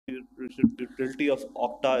utility of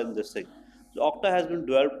Octa in this thing. So Octa has been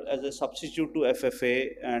developed as a substitute to FFA,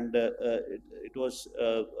 and it was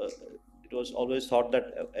always thought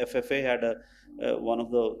that FFA had one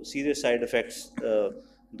of the serious side effects,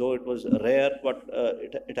 though it was rare, but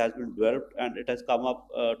it has been developed and it has come up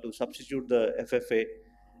to substitute the FFA.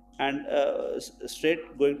 And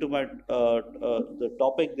straight going to my the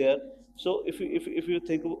topic there. So if you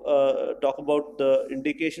think talk about the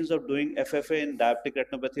indications of doing FFA in diabetic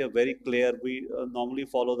retinopathy are very clear. We normally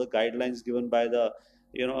follow the guidelines given by the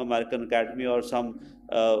American Academy or some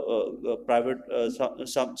private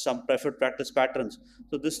some preferred practice patterns.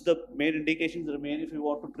 So this is the main indications remain if you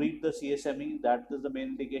want to treat the CSME. That is the main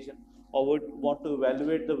indication, or we want to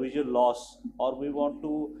evaluate the visual loss, or we want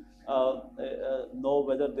to know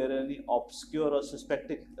whether there are any obscure or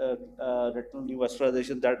suspected retinal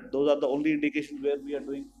neovascularization. That those are the only indications where we are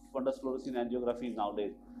doing fundus fluorescein angiography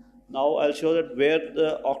nowadays. Now I'll show that where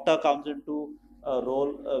the Octa comes into a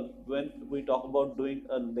role when we talk about doing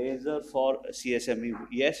a laser for CSME.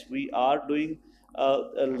 Yes, we are doing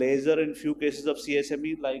a laser in few cases of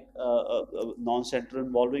CSME, like non-central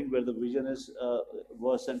involving, where the vision is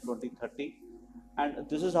worse than 20/30. And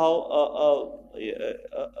this is how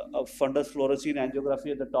a fundus fluorescein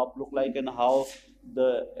angiography at the top look like, and how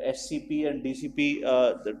the SCP and DCP,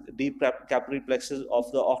 the deep capillary plexus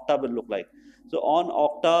of the Octa will look like. So on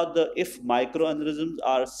Octa, if microaneurysms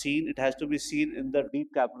are seen, it has to be seen in the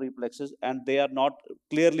deep capillary plexus, and they are not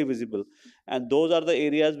clearly visible. And those are the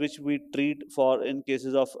areas which we treat for in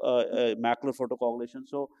cases of macular photocoagulation.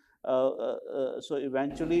 So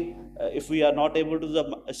eventually, if we are not able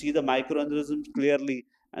to see the microaneurysms clearly,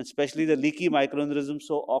 and especially the leaky microaneurysms,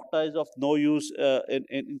 so Octa is of no use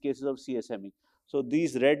in cases of CSME. So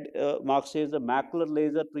these red marks says the macular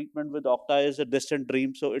laser treatment with Octa is a distant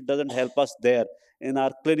dream, so it doesn't help us there in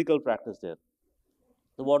our clinical practice there.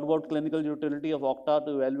 So what about clinical utility of Octa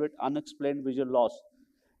to evaluate unexplained visual loss?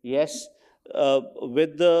 Yes,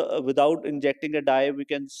 without injecting a dye, we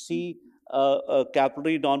can see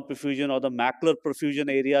capillary non-perfusion or the macular perfusion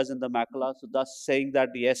areas in the macula. So thus saying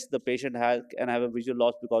that yes, the patient can have a visual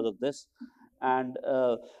loss because of this. And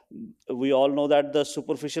we all know that the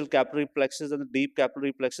superficial capillary plexus and the deep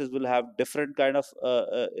capillary plexus will have different kind of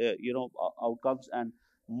outcomes, and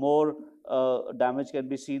more damage can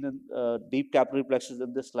be seen in deep capillary plexus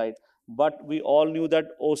in this slide. But we all knew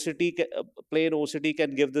that plain OCT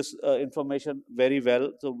can give this information very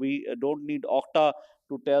well. So we don't need Octa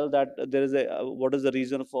to tell that there is what is the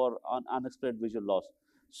reason for unexplained visual loss.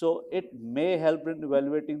 So it may help in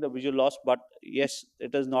evaluating the visual loss, but yes,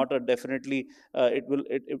 it is not a definitely,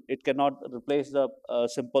 it cannot replace the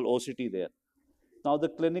simple OCT there. Now, the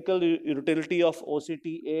clinical utility of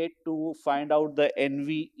OCTA to find out the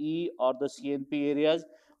NVE or the CNP areas,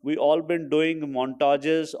 we all been doing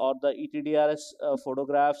montages or the ETDRS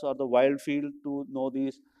photographs or the wild field to know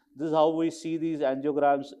these. This is how we see these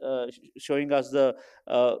angiograms showing us the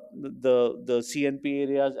CNP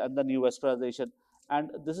areas and the neovascularization. And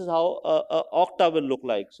this is how Octa will look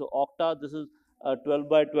like. So Octa, this is a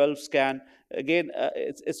 12/12 scan. Again,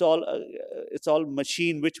 it's all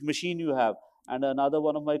machine, which machine you have. And another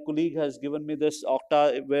one of my colleague has given me this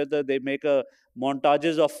Octa where they make a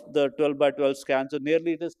montages of the 12/12 scan. So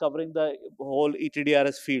nearly it is covering the whole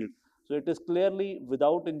ETDRS field. So it is clearly,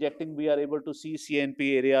 without injecting, we are able to see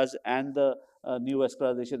CNP areas and the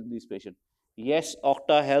neovascularization in these patients. Yes,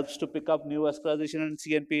 Octa helps to pick up neovascularization and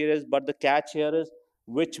CNP areas, but the catch here is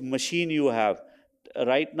which machine you have.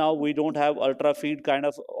 Right now we don't have ultra field kind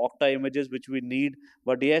of Octa images which we need,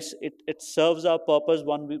 but yes, it serves our purpose.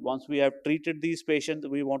 Once we have treated these patients,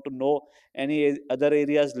 we want to know any other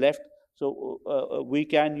areas left, so we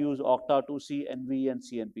can use Octa to see NV and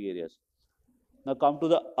CNP areas. Now come to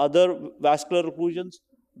the other vascular occlusions,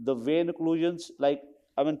 the vein occlusions. Like,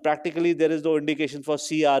 I mean, practically there is no indication for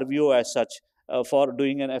CRVO as such for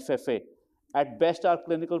doing an FFA. At best, our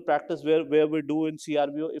clinical practice where we do in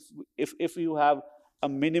CRVO, if you have a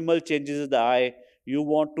minimal changes in the eye, you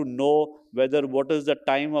want to know whether what is the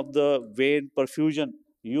time of the vein perfusion,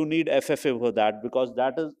 you need FFA for that, because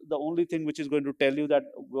that is the only thing which is going to tell you that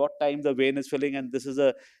what time the vein is filling, and this is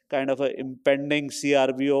a kind of a impending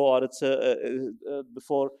CRVO, or it's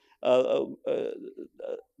before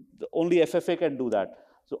only FFA can do that.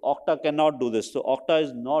 So Octa cannot do this. So Octa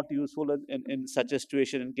is not useful in such a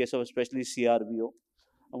situation in case of especially CRVO.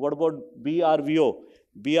 And what about BRVO?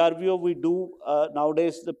 BRVO we do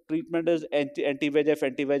nowadays, the treatment is anti-VEGF,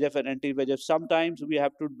 anti-VEGF and anti-VEGF. Sometimes we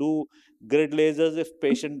have to do grid lasers if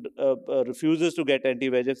patient refuses to get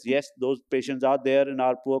anti-VEGFs. Yes, those patients are there in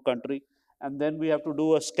our poor country. And then we have to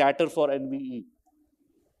do a scatter for NVE.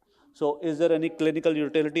 So is there any clinical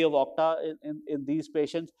utility of Octa in these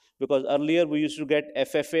patients? Because earlier we used to get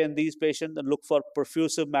FFA in these patients and look for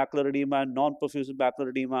perfusive macular edema and non-perfusive macular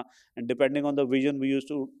edema, and depending on the vision we used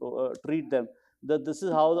to treat them. This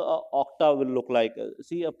is how the Octa will look like.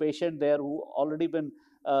 See a patient there who already been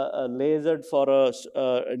lasered for a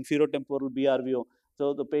inferior temporal BRVO.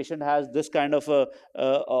 So the patient has this kind of the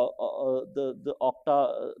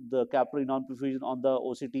Octa, the capillary non-perfusion on the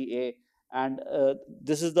OCTA, and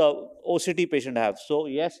this is the OCT patient have. So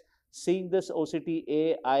yes, seeing this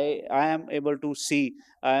OCTA, I am able to see,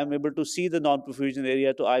 I am able to see the non-perfusion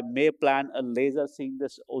area. So I may plan a laser seeing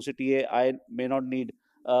this OCTA. I may not need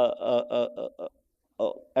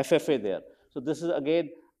FFA there. So this is again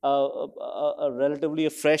a relatively a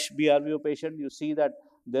fresh BRVO patient. You see that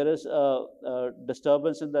there is a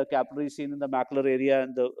disturbance in the capillary seen in the macular area,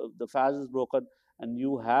 and the FAS is broken, and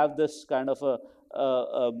you have this kind of a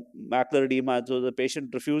macular edema. So the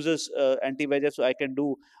patient refuses anti-VEGF. So I can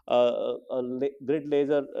do grid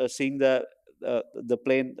laser seeing the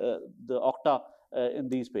plane, the Octa in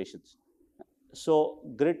these patients. So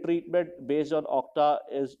grid treatment based on Octa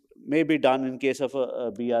is may be done in case of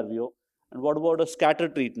a BRVO. And what about a scatter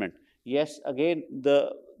treatment? Yes, again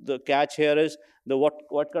the catch here is the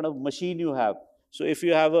what kind of machine you have. So if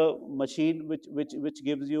you have a machine which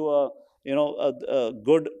gives you a a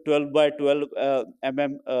good 12 by 12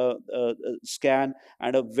 scan,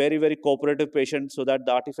 and a very cooperative patient, so that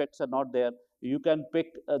the artifacts are not there, you can pick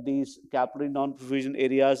these capillary non-perfusion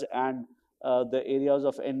areas and the areas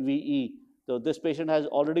of NVE. So this patient has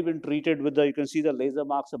already been treated with you can see the laser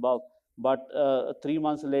marks above, but 3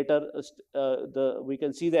 months later, we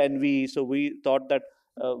can see the NVE. So we thought that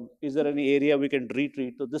is there any area we can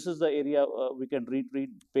retreat? So this is the area we can retreat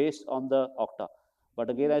based on the Octa. But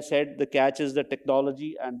again, I said the catch is the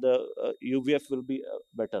technology, and the UVF will be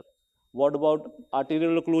better. What about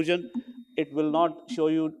arterial occlusion? It will not show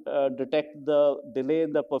you detect the delay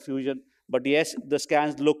in the perfusion, but yes, the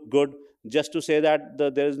scans look good. Just to say that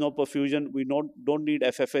there is no perfusion, we don't need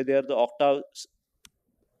FFA there. The Octa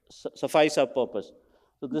suffice our purpose.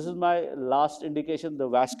 So this is my last indication, the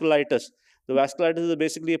vasculitis. The vasculitis is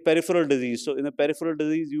basically a peripheral disease. So in a peripheral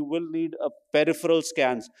disease, you will need a peripheral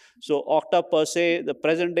scans. So Octa per se, the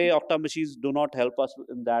present day Octa machines do not help us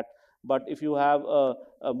in that. But if you have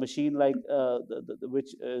a machine like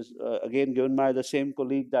which is again given by the same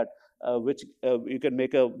colleague, that which you can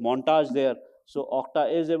make a montage there. So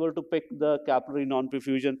Octa is able to pick the capillary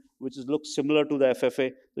non-perfusion, which looks similar to the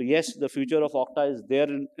FFA. So yes, the future of Octa is there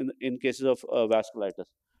in cases of vasculitis.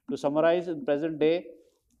 To summarize, in present day,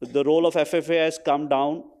 the role of FFA has come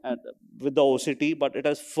down with the OCT, but it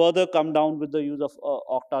has further come down with the use of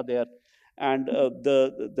Octa there. And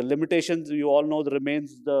the limitations, you all know,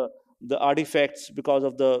 remains the artifacts because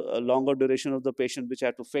of the longer duration of the patient, which I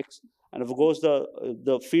have to fix. And of course,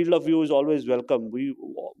 the field of view is always welcome. We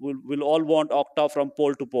will all want Octa from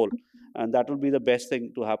pole to pole, and that will be the best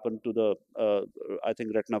thing to happen to the I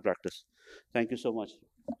think retina practice. Thank you so much.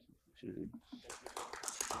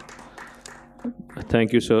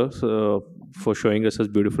 Thank you, sir, for showing us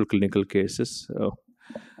such beautiful clinical cases.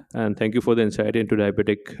 And thank you for the insight into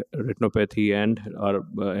diabetic retinopathy and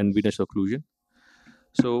venous occlusion.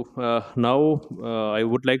 So now I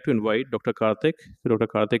would like to invite Dr. Karthik. Dr.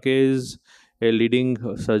 Karthik is a leading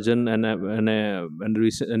surgeon and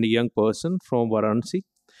a young person from Varanasi.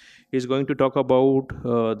 He's going to talk about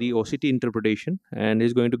the OCT interpretation, and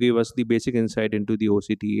he's going to give us the basic insight into the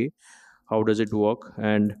OCTA, how does it work,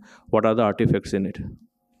 and what are the artifacts in it.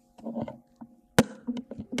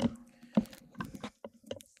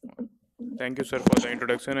 Thank you, sir, for the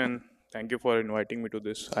introduction, and thank you for inviting me to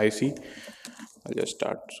this IC. I'll just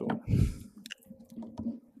start. So,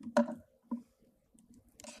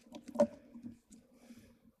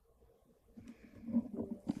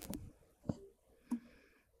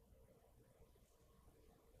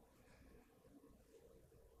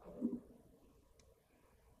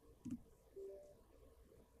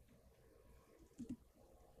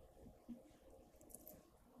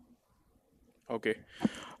 okay.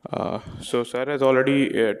 So sir has already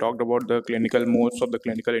talked about the clinical modes of the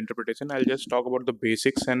clinical interpretation. I'll just talk about the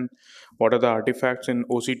basics and what are the artifacts in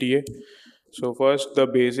OCTA. So first, the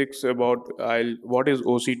basics about what is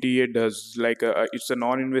OCTA does. Like it's a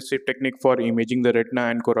non-invasive technique for imaging the retina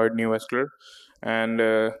and choroid neovascular, and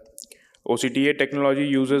OCTA technology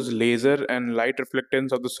uses laser and light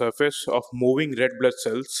reflectance of the surface of moving red blood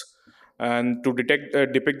cells, and to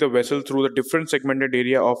depict the vessel through the different segmented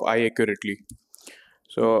area of eye accurately.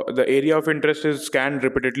 So the area of interest is scanned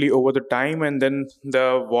repeatedly over the time, and then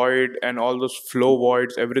the void and all those flow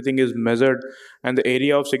voids, everything is measured, and the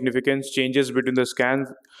area of significance changes between the scans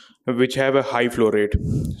which have a high flow rate.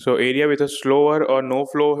 So area with a slower or no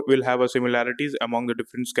flow will have a similarities among the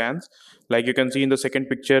different scans. Like you can see in the second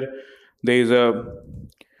picture, there is a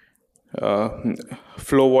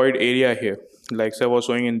flow void area here, like I was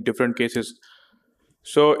showing in different cases.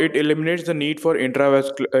 So it eliminates the need for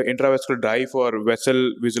intravascular dye for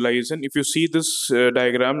vessel visualization. If you see this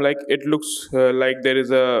diagram, like it looks like there is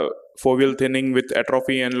a foveal thinning with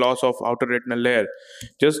atrophy and loss of outer retinal layer.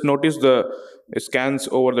 Just notice the scans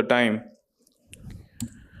over the time.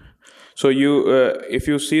 So if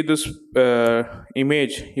you see this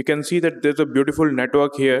image, you can see that there's a beautiful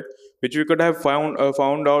network here, which we could have found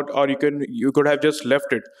out, or you could have just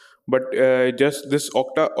left it. But just this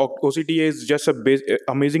OCTA is just a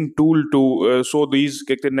amazing tool to show these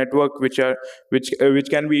network, which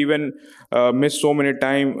can be even missed so many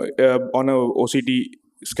times on a OCT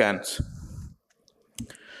scans.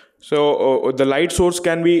 So the light source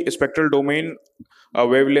can be a spectral domain, a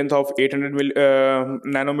wavelength of 800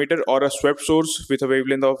 nanometer, or a swept source with a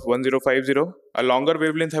wavelength of 1050. A longer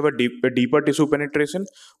wavelength have a deeper tissue penetration,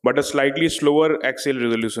 but a slightly slower axial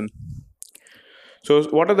resolution. So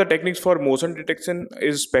what are the techniques for motion detection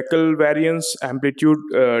is speckle variance, amplitude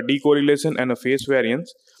decorrelation, and a phase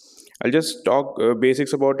variance. I'll just talk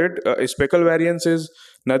basics about it. Speckle variance is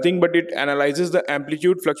nothing but it analyzes the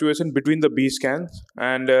amplitude fluctuation between the B scans,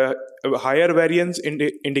 and a higher variance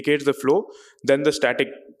indicates the flow than the static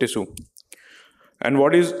tissue. And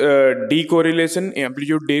what is decorrelation?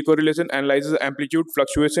 Amplitude decorrelation analyzes amplitude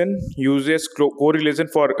fluctuation, uses correlation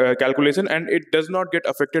for calculation, and it does not get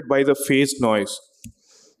affected by the phase noise.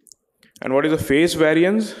 And what is the phase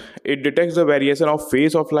variance? It detects the variation of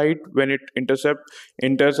phase of light when it intercept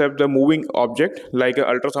the moving object, like an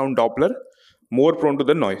ultrasound Doppler, more prone to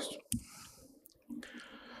the noise.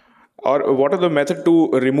 Or what are the method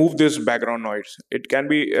to remove this background noise? It can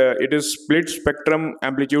be it is split spectrum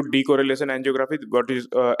amplitude decorrelation angiography, what is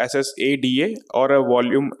SSADA, or a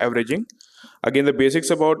volume averaging. Again, the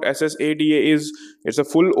basics about SSADA is it's a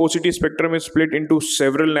full OCT spectrum is split into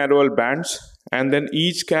several narrower bands, and then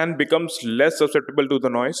each scan becomes less susceptible to the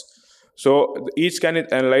noise. So each scan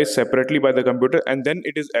is analyzed separately by the computer, and then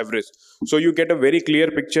it is averaged. So you get a very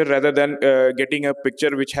clear picture rather than getting a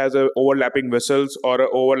picture which has a overlapping vessels or a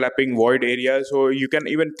overlapping void area. So you can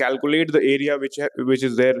even calculate the area which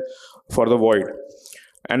is there for the void.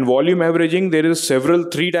 And volume averaging, there is several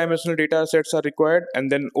three-dimensional data sets are required,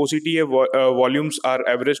 and then OCTA volumes are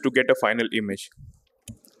averaged to get a final image.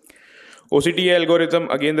 OCTA algorithm,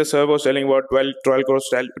 again, the sir was telling about 12 cross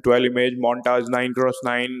 12 image, montage 9 cross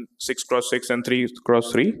 9, 6 cross 6, and 3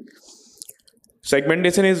 cross 3.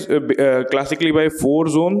 Segmentation is classically by 4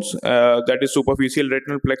 zones, that is superficial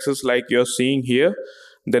retinal plexus, like you're seeing here,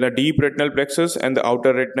 then a deep retinal plexus, and the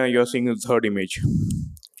outer retina you're seeing in the third image.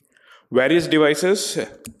 Various devices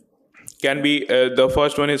can be, the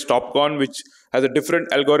first one is TopCon, which has a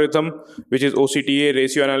different algorithm, which is OCTA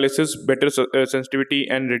ratio analysis, better sensitivity,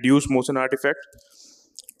 and reduced motion artifact.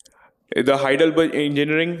 The Heidelberg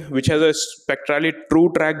engineering, which has a spectrally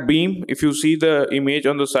true track beam. If you see the image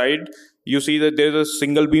on the side, you see that there is a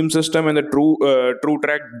single beam system and the true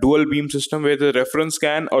track dual beam system, where the reference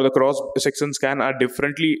scan or the cross section scan are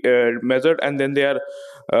differently measured, and then they are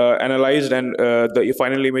analyzed, and the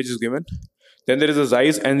final image is given. Then there is a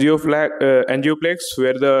Zeiss Angioplex,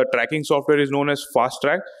 where the tracking software is known as Fast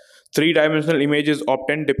Track. 3-dimensional images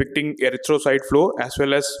obtained depicting erythrocyte flow as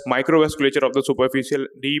well as microvasculature of the superficial,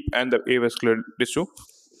 deep, and the avascular tissue.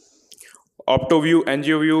 OptoView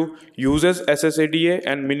AngioView uses SSADA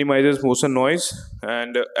and minimizes motion noise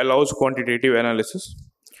and allows quantitative analysis.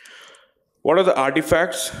 What are the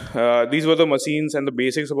artifacts? These were the machines and the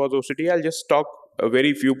basics about OCT. I'll just talk a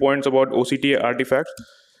very few points about OCT artifacts.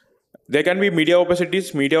 There can be media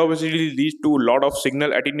opacities. Media opacity leads to a lot of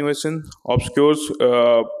signal attenuation, obscures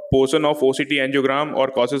portion of OCT angiogram, or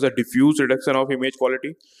causes a diffuse reduction of image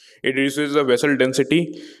quality. It reduces the vessel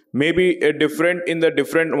density. Maybe different in the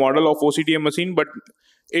different model of OCT machine, but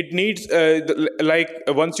it needs, like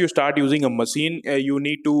once you start using a machine, you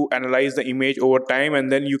need to analyze the image over time,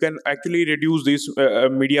 and then you can actually reduce these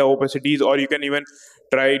media opacities, or you can even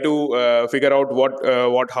try to figure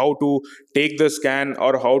out how to take the scan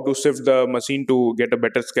or how to shift the machine to get a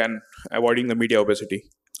better scan, avoiding the media opacity.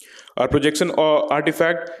 Our projection or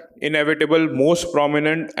artifact, inevitable, most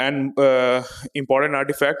prominent and important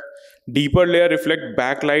artifact. Deeper layer reflect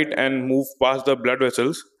backlight and move past the blood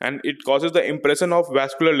vessels, and it causes the impression of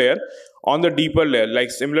vascular layer on the deeper layer, like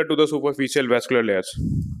similar to the superficial vascular layers.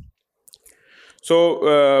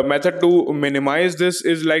 So method to minimize this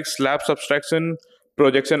is like slab subtraction,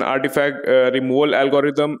 projection artifact removal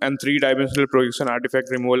algorithm, and 3-dimensional projection artifact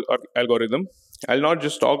removal algorithm. I'll not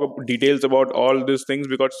just talk details about all these things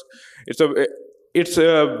because it's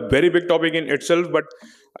a very big topic in itself, but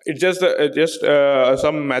it's just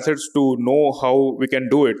some methods to know how we can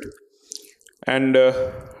do it. And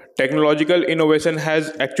technological innovation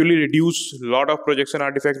has actually reduced a lot of projection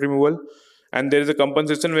artifact removal, and there is a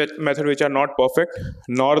compensation method which are not perfect,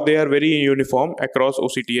 nor they are very uniform across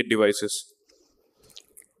OCTA devices.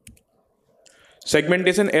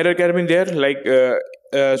 Segmentation error can be there, like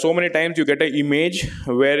so many times you get an image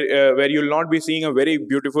where you'll not be seeing a very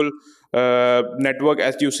beautiful network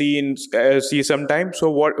as you see sometimes. So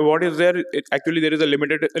what is there? Actually, there is a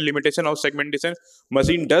limitation of segmentation.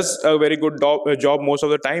 Machine does a very good job most of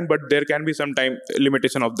the time, but there can be some time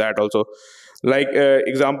limitation of that also. Like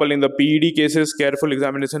example, in the PED cases, careful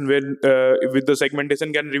examination with the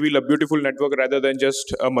segmentation can reveal a beautiful network rather than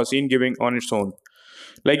just a machine giving on its own.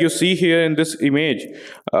 Like you see here in this image,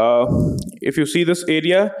 if you see this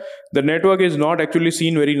area, the network is not actually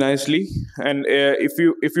seen very nicely. And if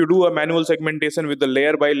you do a manual segmentation with the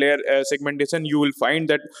layer by layer segmentation, you will find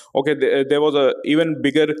that okay, there was a even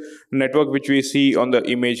bigger network which we see on the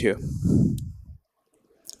image here.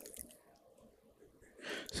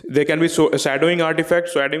 There can be shadowing artifact.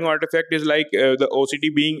 Shadowing artifact is like the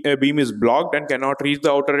OCT beam is blocked and cannot reach the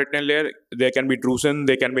outer retinal layer. There can be drusen,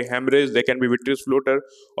 there can be hemorrhage, there can be vitreous floater,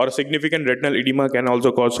 or significant retinal edema can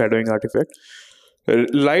also cause shadowing artifact.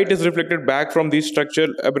 Light is reflected back from this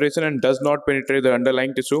structural aberration and does not penetrate the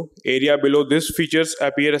underlying tissue. Area below this features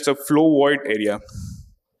appear as a flow void area.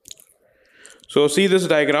 So see this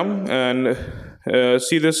diagram and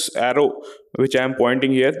see this arrow which I am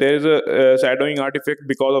pointing here. There is a shadowing artifact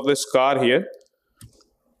because of the scar here.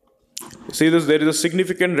 See this, there is a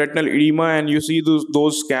significant retinal edema, and you see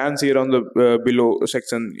those scans here on the below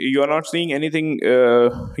section. You are not seeing anything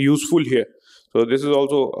useful here. So this is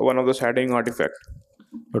also one of the shadowing artifact.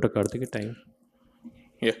 Dr. Karthik, time.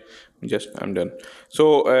 Yeah, just I'm done.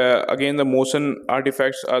 So again, the motion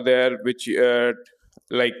artifacts are there, which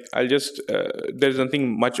like I'll just there's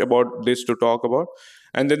nothing much about this to talk about.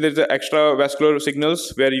 And then there's the extravascular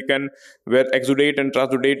signals where exudate and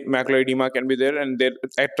transudate macular edema can be there, and there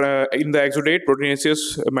in the exudate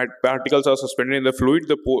proteinaceous particles are suspended in the fluid.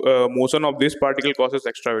 The motion of this particle causes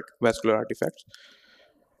extravascular artifacts,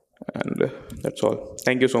 and that's all.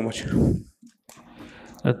 Thank you so much.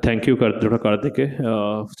 Thank you, Dr.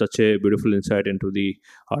 Karthike. Such a beautiful insight into the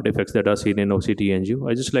artifacts that are seen in OCT angio.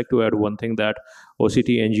 I just like to add one thing, that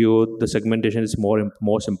OCT angio, the segmentation is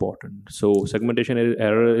most important. So segmentation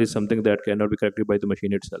error is something that cannot be corrected by the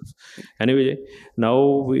machine itself. Anyway,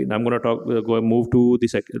 now I'm going to move to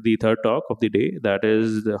the third talk of the day. That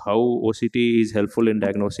is how OCT is helpful in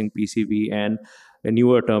diagnosing PCV and a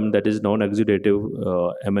newer term that is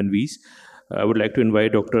non-exudative MNVs. I would like to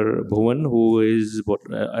invite Dr. Bhuvan, who is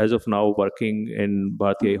as of now working in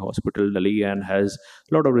Bharti Eye Hospital, Delhi, and has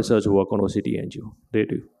a lot of research work on OCT angio. They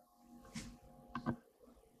do.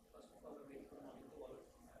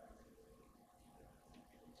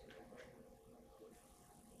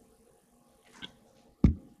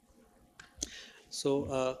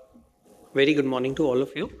 So, very good morning to all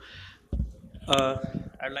of you.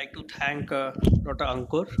 I'd like to thank Dr.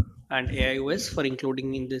 Ankur and AIOS for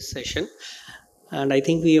including me in this session. And I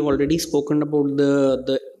think we have already spoken about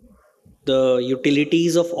the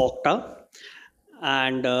utilities of Octa,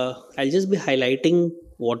 and I'll just be highlighting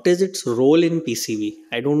what is its role in PCV.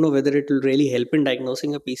 I don't know whether it will really help in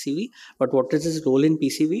diagnosing a PCV, but what is its role in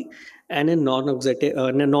PCV and in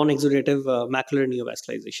non-exudative macular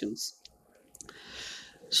neovascularizations.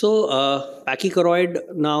 So pachychoroid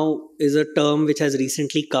now is a term which has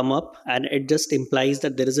recently come up, and it just implies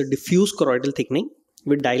that there is a diffuse choroidal thickening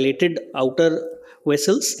with dilated outer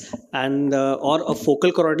vessels and or a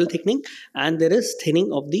focal choroidal thickening, and there is thinning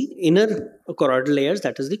of the inner choroidal layers,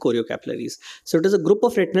 that is the choriocapillaries. So it is a group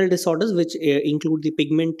of retinal disorders which include the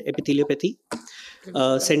pigment epitheliopathy,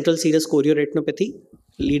 central serous chorioretinopathy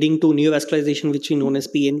leading to neovascularization, which we know as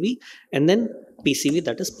PNV, and then PCV,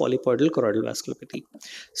 that is polypoidal choroidal vasculopathy.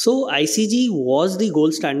 So ICG was the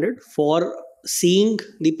gold standard for seeing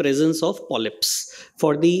the presence of polyps.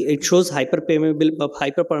 It shows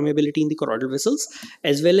hyperpermeability in the choroidal vessels,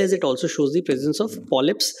 as well as it also shows the presence of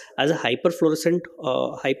polyps as a hyperfluorescent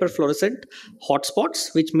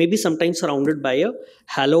hotspots, which may be sometimes surrounded by a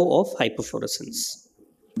halo of hyperfluorescence.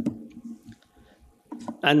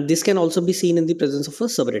 And this can also be seen in the presence of a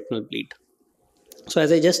subretinal bleed. So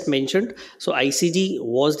as I just mentioned, so ICG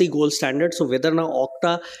was the gold standard. So whether now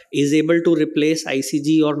Octa is able to replace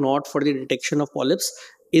ICG or not for the detection of polyps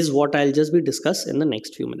is what I'll just be discuss in the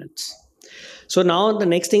next few minutes. So now the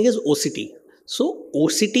next thing is OCT. So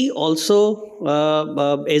OCT also,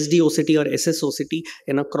 SD OCT or SS OCT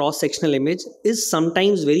in a cross-sectional image is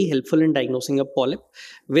sometimes very helpful in diagnosing a polyp.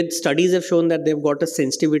 With studies have shown that they've got a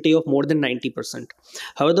sensitivity of more than 90%.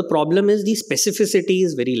 However, the problem is the specificity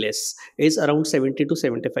is very less, is around 70 to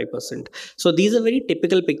 75%. So these are very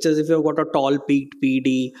typical pictures. If you've got a tall peaked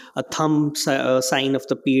PED, a thumb sign of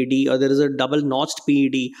the PED, or there is a double notched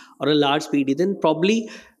PED or a large PED, then probably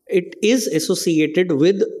it is associated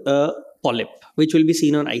with a polyp, which will be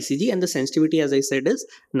seen on ICG, and the sensitivity, as I said, is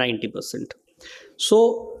 90%.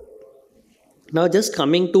 So now just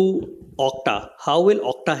coming to OCTA, how will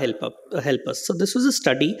OCTA help us? So this was a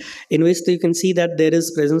study in which you can see that there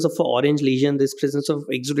is presence of an orange lesion, this presence of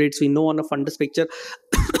exudates. We know on a fundus picture,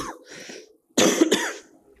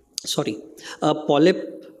 sorry, a polyp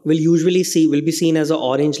will be seen as an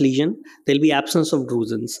orange lesion. There will be absence of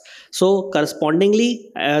drusens. So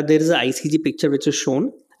correspondingly, there is an ICG picture which is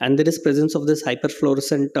shown, and there is presence of this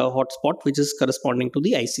hyperfluorescent hotspot which is corresponding to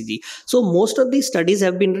the ICG. So most of these studies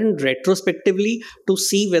have been done retrospectively to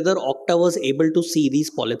see whether OCTA was able to see these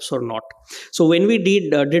polyps or not. So when we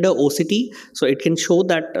did a OCT, so it can show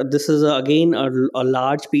that this is again a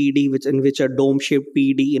large PED in which a dome-shaped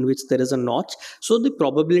PED in which there is a notch. So the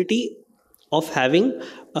probability of having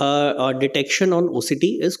a detection on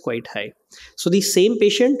OCT is quite high. So the same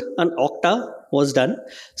patient, an OCTA was done.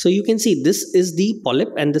 So you can see this is the polyp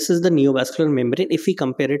and this is the neovascular membrane if we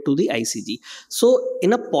compare it to the ICG. So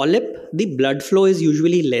in a polyp, the blood flow is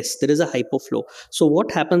usually less. There is a hypoflow. So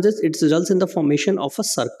what happens is it results in the formation of a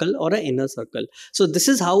circle or an inner circle. So this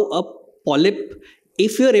is how a polyp,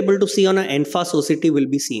 if you are able to see on an NFAS OCT, will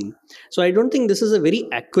be seen. So I don't think this is a very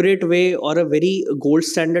accurate way or a very gold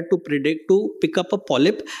standard to pick up a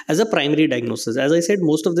polyp as a primary diagnosis. As I said,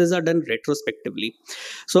 most of these are done retrospectively.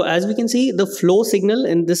 So as we can see, the flow signal,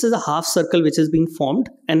 and this is a half circle which has been formed,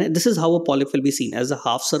 and this is how a polyp will be seen, as a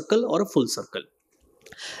half circle or a full circle.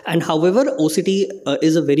 And however, OCT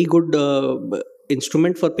is a very good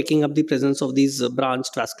instrument for picking up the presence of these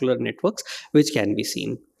branched vascular networks which can be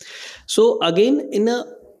seen. So again, in a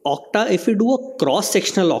OCTA, if we do a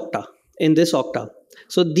cross-sectional OCTA, in this OCTA,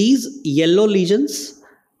 so these yellow lesions,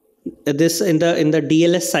 this in the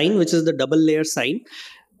DLS sign, which is the double layer sign,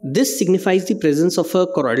 this signifies the presence of a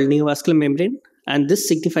choroidal neovascular membrane, and this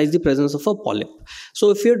signifies the presence of a polyp. So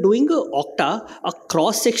if you're doing a OCTA, a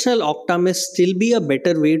cross-sectional OCTA may still be a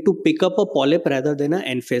better way to pick up a polyp rather than an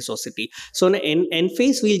end-face OCT. So in an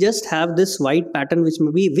end-face, we'll just have this white pattern which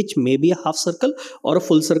may be a half circle or a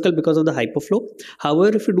full circle because of the hypoflow.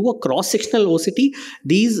 However, if you do a cross-sectional OCT,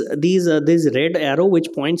 these red arrow which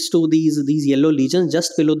points to these yellow lesions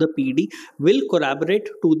just below the PED will corroborate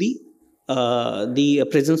to the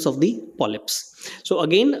presence of the polyps. So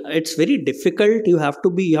again, it's very difficult. You have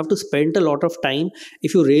to spend a lot of time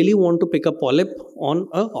if you really want to pick a polyp on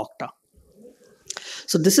a OCTA.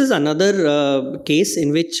 So this is another case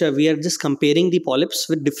in which we are just comparing the polyps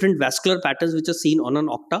with different vascular patterns which are seen on an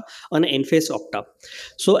OCTA, on an end-face OCTA.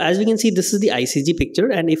 So as we can see, this is the ICG picture,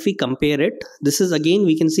 and if we compare it, this is again,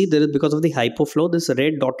 we can see there is, because of the hypoflow, this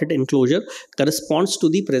red dotted enclosure corresponds to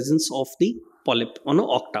the presence of the polyp on an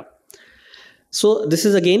OCTA. So this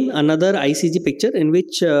is again another ICG picture in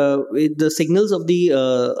which the signals of the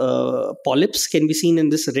polyps can be seen in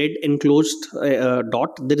this red enclosed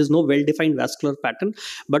dot. There is no well-defined vascular pattern,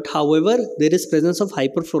 but however, there is presence of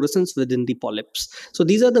hyperfluorescence within the polyps. So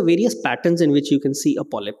these are the various patterns in which you can see a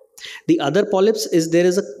polyp. The other polyps is there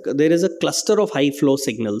is a cluster of high flow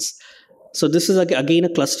signals. So this is again a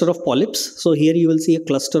cluster of polyps. So here you will see a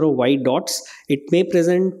cluster of white dots. It may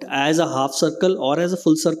present as a half circle or as a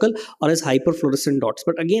full circle or as hyperfluorescent dots.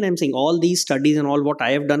 But again, I'm saying all these studies and all what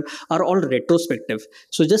I have done are all retrospective.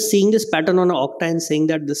 So just seeing this pattern on an OCTA and saying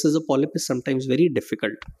that this is a polyp is sometimes very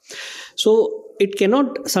difficult. So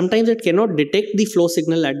sometimes it cannot detect the flow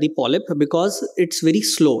signal at the polyp because it's very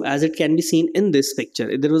slow, as it can be seen in this picture.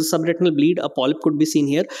 If there was a subretinal bleed, a polyp could be seen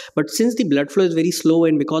here, but since the blood flow is very slow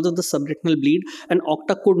and because of the subretinal bleed, an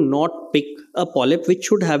OCTA could not pick a polyp which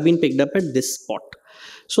should have been picked up at this spot.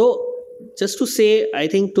 So just to say, I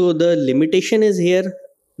think the limitation is here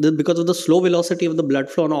because of the slow velocity of the blood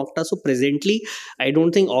flow on OCTA. So presently, I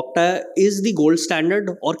don't think OCTA is the gold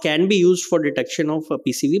standard or can be used for detection of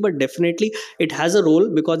PCV, but definitely it has a role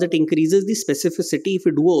because it increases the specificity. If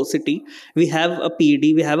we do a OCT, we have a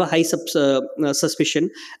PED, we have a high suspicion,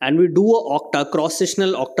 and we do a OCTA,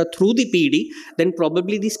 cross-sectional OCTA through the PED, then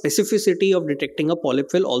probably the specificity of detecting a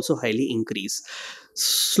polyp will also highly increase.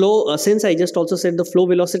 Since I just also said the flow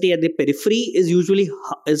velocity at the periphery is usually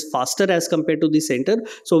faster as compared to the center,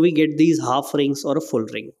 so we get these half rings or a full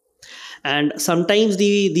ring. And sometimes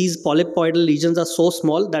these polypoidal lesions are so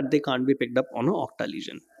small that they can't be picked up on an octa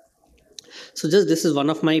lesion. So just this is one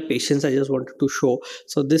of my patients I just wanted to show.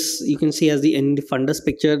 So this you can see as in the fundus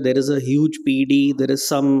picture, there is a huge PD, there is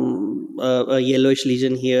some a yellowish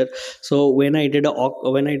lesion here. So when I did a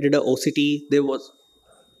OCT, there was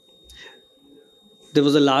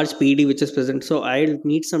a large PD which is present. So I'll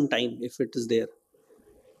need some time if it is there.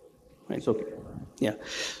 Right. It's okay. Yeah.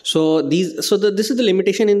 So this is the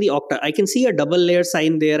limitation in the octa. I can see a double layer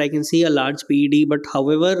sign there. I can see a large PED, but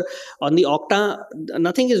however, on the octa,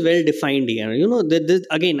 nothing is well defined here.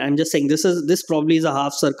 Again, I'm just saying this probably is a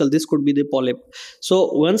half circle. This could be the polyp.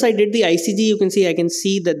 So once I did the ICG, I can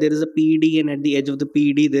see that there is a PED, and at the edge of the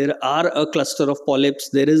PED, there are a cluster of polyps.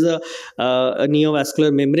 There is a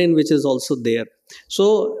neovascular membrane which is also there.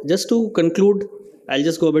 So just to conclude, I'll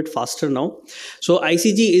just go a bit faster now. So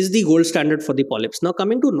ICG is the gold standard for the polyps. Now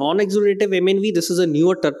coming to non-exudative MNV, this is a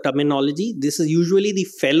newer terminology. This is usually the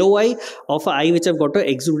fellow eye of an eye which have got an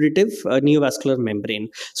exudative neovascular membrane.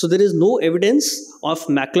 So there is no evidence of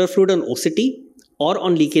macular fluid on OCT or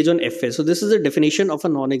on leakage on FA. So this is a definition of a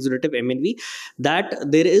non-exudative MNV, that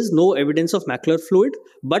there is no evidence of macular fluid,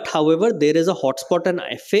 but however there is a hotspot on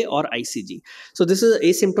FA or ICG. So this is an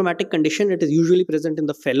asymptomatic condition. It is usually present in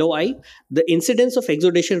the fellow eye. The incidence of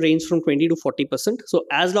exudation ranges from 20 to 40%. So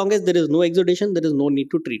as long as there is no exudation, there is no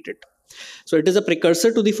need to treat it. So it is a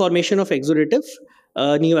precursor to the formation of exudative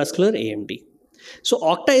neovascular AMD. So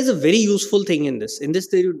octa is a very useful thing in this.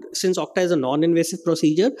 Since octa is a non-invasive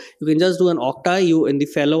procedure, you can just do an octa. In the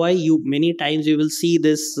fellow eye, many times you will see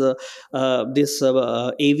this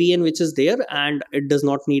AVN which is there, and it does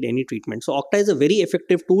not need any treatment. So octa is a very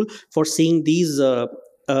effective tool for seeing these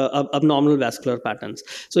abnormal vascular patterns.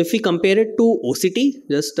 So if we compare it to OCT,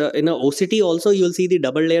 just in a OCT also you will see the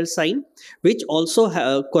double layer sign, which also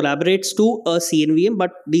collaborates to a CNVM,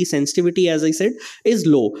 but the sensitivity, as I said, is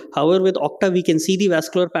low. However, with octa we can see the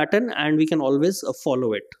vascular pattern and we can always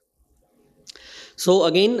follow it. So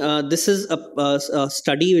again, this is a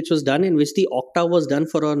study which was done in which the octa was done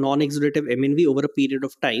for a non-exudative MNV over a period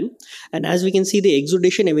of time. And as we can see, the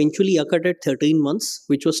exudation eventually occurred at 13 months,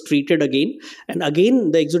 which was treated again. And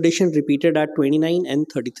again, the exudation repeated at 29 and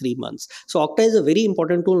 33 months. So octa is a very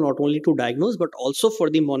important tool, not only to diagnose, but also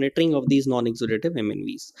for the monitoring of these non-exudative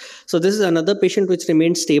MNVs. So this is another patient which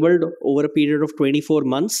remained stable over a period of 24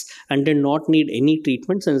 months and did not need any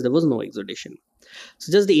treatment since there was no exudation.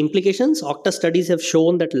 So just the implications, octa studies have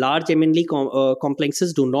shown that large MNV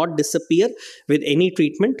complexes do not disappear with any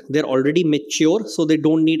treatment. They're already mature, so they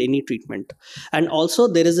don't need any treatment. And also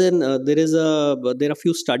there are a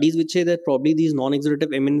few studies which say that probably these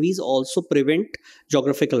non-exudative MNVs also prevent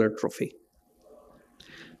geographical atrophy.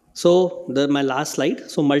 So my last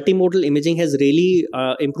slide. So multimodal imaging has really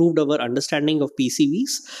improved our understanding of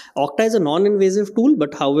PCVs. Octa is a non-invasive tool,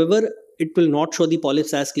 but however, it will not show the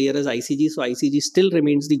polyps as clear as ICG. So ICG still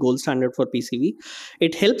remains the gold standard for PCV.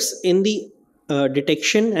 It helps in the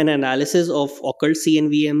detection and analysis of occult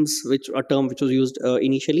CNVMs, a term which was used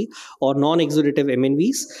initially, or non-exudative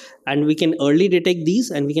MNVs. And we can early detect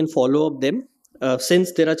these and we can follow up them.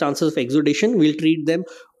 Since there are chances of exudation, we'll treat them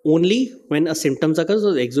only when a symptoms occurs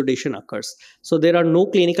or exudation occurs. So there are no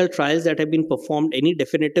clinical trials that have been performed, any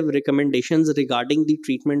definitive recommendations regarding the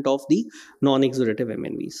treatment of the non-exudative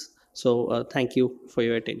MNVs. So thank you for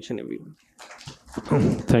your attention, everyone.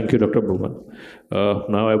 Thank you, Dr. Bhuvan.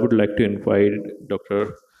 Now I would like to invite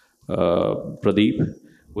Dr. Pradeep,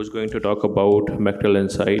 who's going to talk about mactal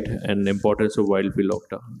insight and importance of wild field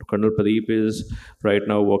octa. Colonel Pradeep is right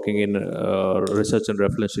now working in Research and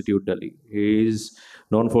Referral Institute, Delhi. He is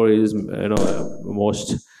known for his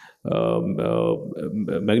most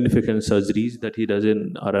magnificent surgeries that he does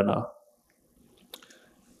in RNR.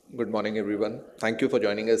 Good morning, everyone. Thank you for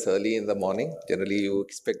joining us early in the morning. Generally, you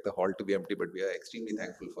expect the hall to be empty, but we are extremely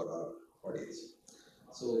thankful for our audience.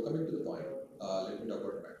 So, coming to the point, let me talk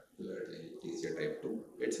about macular atresia type 2.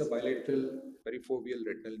 It's a bilateral perifoveal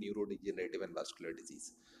retinal neurodegenerative and vascular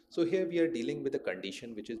disease. So, here we are dealing with a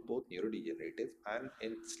condition which is both neurodegenerative and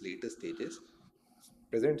in its later stages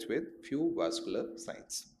presents with few vascular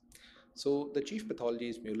signs. So, the chief pathology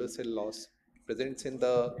is Mueller cell loss, presents in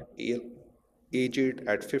the aged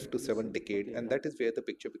at 5th to 7th decade, and that is where the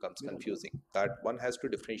picture becomes confusing, that one has to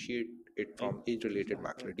differentiate it from age-related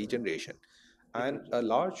macular degeneration. And a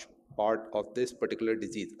large part of this particular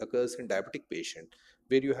disease occurs in diabetic patient,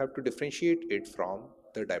 where you have to differentiate it from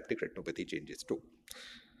the diabetic retinopathy changes too.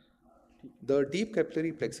 The deep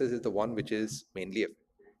capillary plexus is the one which is mainly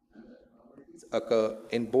occur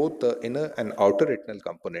in both the inner and outer retinal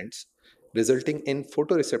components, resulting in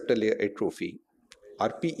photoreceptor layer atrophy,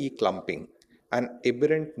 RPE clumping, and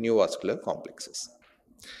aberrant neovascular complexes.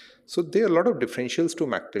 So there are a lot of differentials to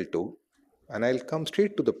MACTEL-2, and I'll come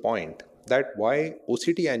straight to the point that why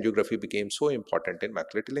OCT angiography became so important in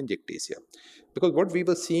macular telangiectasia. Because what we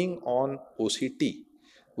were seeing on OCT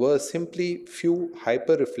were simply few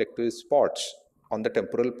hyperreflective spots on the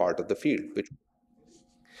temporal part of the field,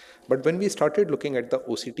 but when we started looking at the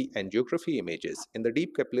OCT angiography images in the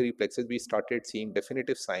deep capillary plexus, we started seeing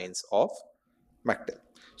definitive signs of MACTEL.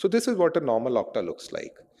 So this is what a normal octa looks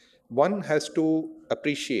like. One has to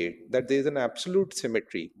appreciate that there is an absolute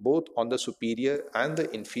symmetry both on the superior and the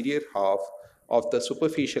inferior half of the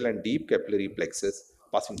superficial and deep capillary plexus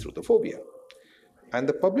passing through the fovea. And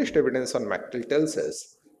the published evidence on MACTEL tells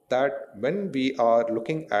us that when we are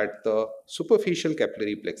looking at the superficial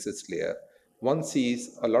capillary plexus layer, one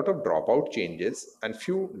sees a lot of dropout changes and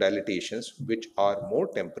few dilatations which are more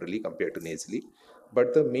temporally compared to nasally.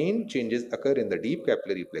 But the main changes occur in the deep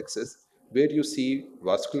capillary plexus where you see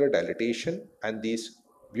vascular dilatation and these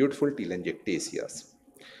beautiful telangiectasias.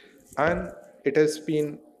 And it has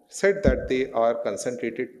been said that they are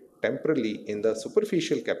concentrated temporally in the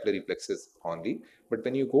superficial capillary plexus only, but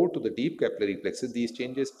when you go to the deep capillary plexus, these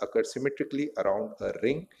changes occur symmetrically around a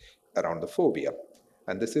ring around the fovea.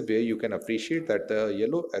 And this is where you can appreciate that the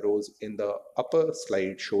yellow arrows in the upper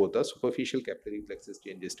slide show the superficial capillary plexus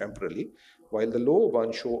changes temporally, while the lower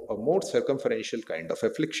ones show a more circumferential kind of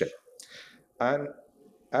affliction. And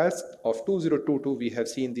as of 2022, we have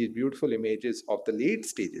seen these beautiful images of the late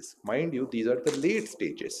stages. Mind you, these are the late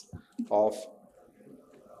stages of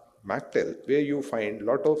MACTEL, where you find a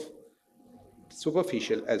lot of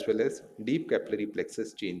superficial as well as deep capillary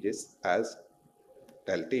plexus changes as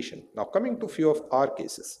dilatation. Now, coming to few of our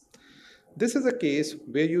cases. This is a case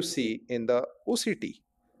where you see in the OCT,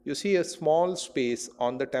 you see a small space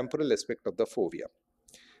on the temporal aspect of the fovea.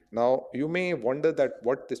 Now, you may wonder that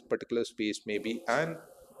what this particular space may be, and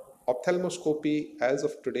ophthalmoscopy as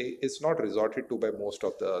of today is not resorted to by most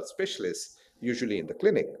of the specialists, usually in the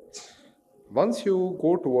clinic. Once you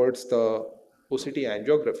go towards the OCT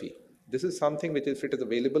angiography, this is something which if it is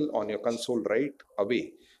available on your console right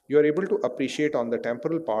away, you are able to appreciate on the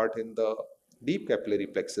temporal part in the deep capillary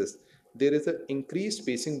plexus, there is an increased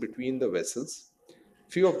spacing between the vessels.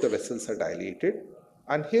 Few of the vessels are dilated,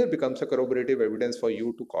 and here becomes a corroborative evidence for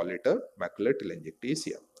you to call it a macular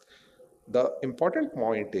telangiectasia. The important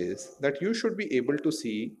point is that you should be able to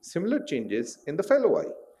see similar changes in the fellow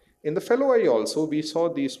eye. In the fellow eye also, we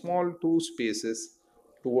saw these small two spaces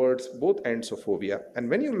towards both ends of fovea, and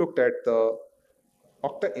when you looked at the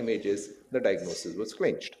octa images, the diagnosis was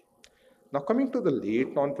clinched. Now coming to the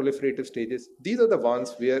late non-proliferative stages, these are the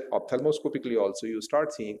ones where ophthalmoscopically also you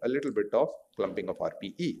start seeing a little bit of clumping of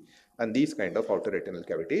RPE and these kind of outer retinal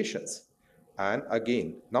cavitations. And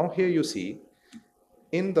again, now here you see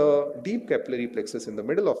in the deep capillary plexus in the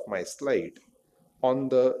middle of my slide, on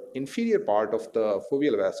the inferior part of the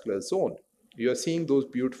foveal vascular zone, you are seeing those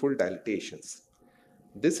beautiful dilatations.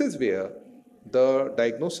 This is where the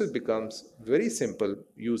diagnosis becomes very simple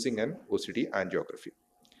using an OCT angiography.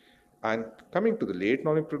 And coming to the late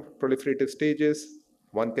non-proliferative stages,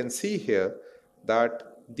 one can see here that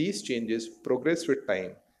these changes progress with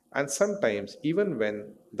time, and sometimes even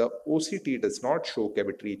when the OCT does not show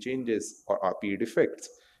cavitary changes or RPE defects,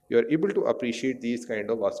 you are able to appreciate these kind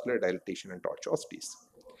of vascular dilatation and tortuosities.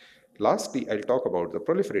 Lastly, I'll talk about the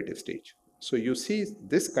proliferative stage. So you see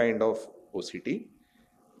this kind of OCT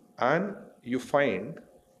and you find,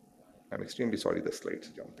 I'm extremely sorry the slides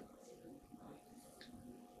jumping.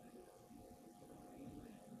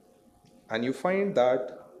 And you find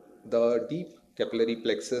that the deep capillary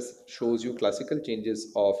plexus shows you classical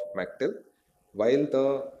changes of MACTEL, while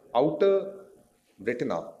the outer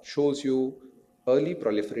retina shows you early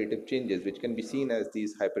proliferative changes, which can be seen as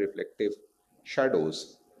these hyperreflective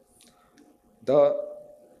shadows. The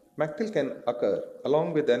MACTEL can occur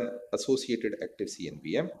along with an associated active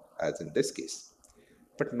CNVM, as in this case.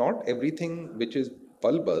 But not everything which is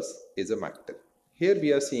bulbous is a MACTEL. Here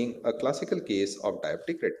we are seeing a classical case of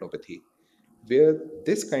diabetic retinopathy, where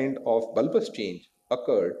this kind of bulbous change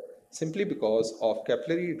occurred simply because of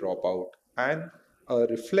capillary dropout and a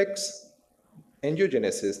reflex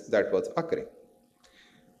angiogenesis that was occurring.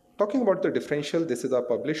 Talking about the differential, this is our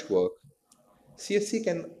published work. CSC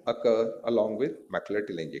can occur along with macular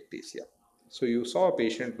telangiectasia. So you saw a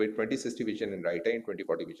patient with 20/60 vision in right eye and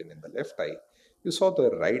 20/40 vision in the left eye. You saw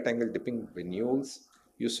the right angle dipping venules.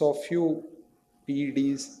 You saw few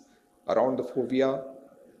PEDs around the fovea.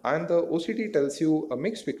 And the OCT tells you a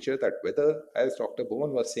mixed picture that whether, as Dr.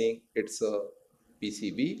 Bhuvan was saying, it's a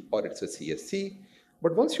PCV or it's a CSC.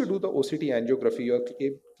 But once you do the OCT angiography, you're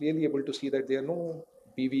clearly able to see that there are no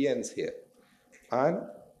BVNs here. and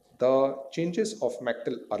the changes of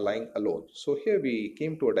Mactel are lying alone. So here we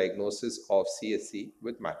came to a diagnosis of CSC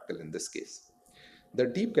with Mactel in this case. The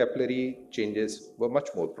deep capillary changes were much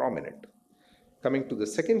more prominent. Coming to the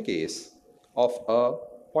second case of a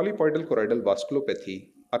polypoidal choroidal vasculopathy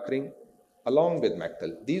occurring along with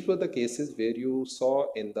Mactel. These were the cases where you saw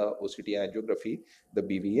in the OCT angiography the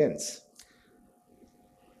BVNs.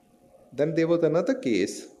 Then there was another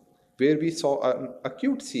case where we saw an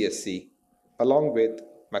acute CSC along with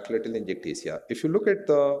macular telangiectasia. If you look at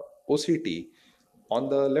the OCT, on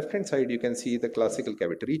the left hand side you can see the classical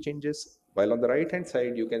cavitary changes, while on the right hand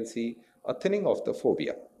side you can see a thinning of the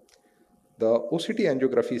fovea. The OCT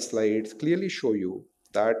angiography slides clearly show you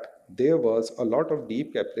that there was a lot of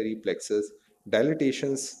deep capillary plexus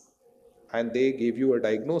dilatations, and they gave you a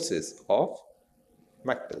diagnosis of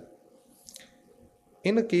Mactel.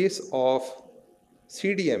 In a case of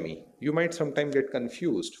CDME, you might sometimes get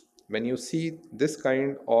confused when you see this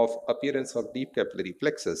kind of appearance of deep capillary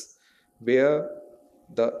plexus where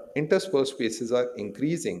the interspersed spaces are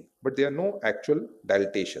increasing, but there are no actual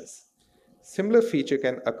dilatations. Similar feature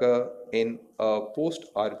can occur in a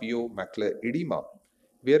post-RVO macular edema,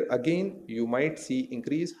 where again you might see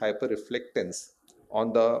increased hyperreflectance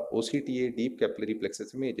on the OCTA deep capillary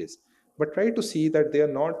plexus images. But try to see that they are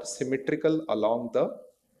not symmetrical along the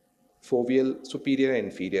foveal superior and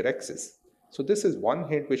inferior axis. So this is one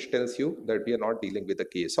hint which tells you that we are not dealing with a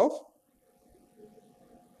case of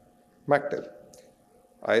Mactel.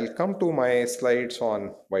 I'll come to my slides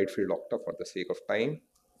on wide field octa for the sake of time.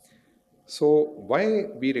 So why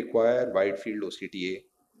we require wide field OCTA?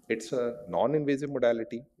 It's a non-invasive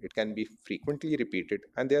modality. It can be frequently repeated,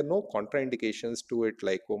 and there are no contraindications to it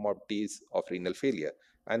like comorbidities of renal failure,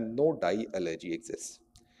 and no dye allergy exists.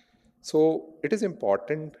 So it is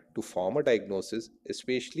important to form a diagnosis,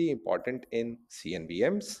 especially important in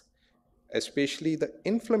CNVMs, especially the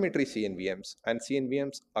inflammatory CNVMs and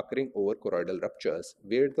CNVMs occurring over choroidal ruptures,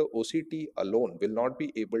 where the OCT alone will not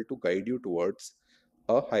be able to guide you towards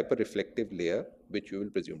a hyperreflective layer, which you will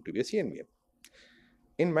presume to be a CNVM.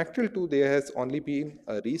 In Mactel 2, there has only been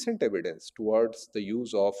a recent evidence towards the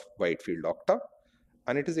use of wide field octa,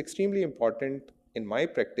 and it is extremely important in my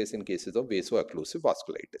practice in cases of vaso-occlusive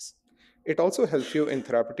vasculitis. It also helps you in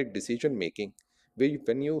therapeutic decision making, where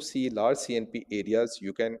when you see large CNP areas,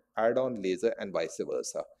 you can add on laser and vice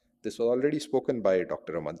versa. This was already spoken by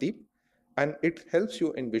Dr. Amandeep, and it helps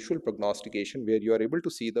you in visual prognostication, where you are able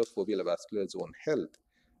to see the foveal vascular zone health.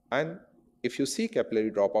 And if you see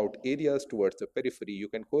capillary dropout areas towards the periphery, you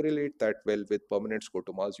can correlate that well with permanent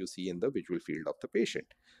scotomas you see in the visual field of the patient.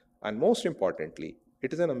 And most importantly,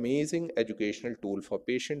 it is an amazing educational tool for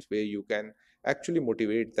patients where you can actually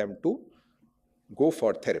motivate them to go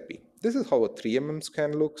for therapy. This is how a 3 mm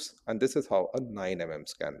scan looks, and this is how a 9 mm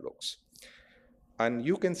scan looks. And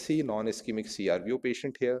you can see non-ischemic CRVO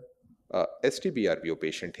patient here, STBRVO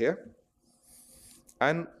patient here,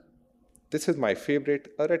 and this is my favorite,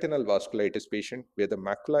 a retinal vasculitis patient where the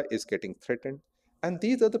macula is getting threatened. And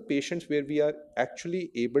these are the patients where we are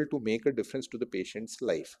actually able to make a difference to the patient's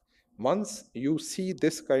life. Once you see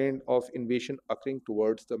this kind of invasion occurring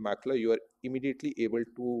towards the macula, you are immediately able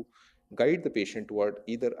to guide the patient toward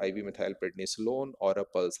either IV methylprednisolone or a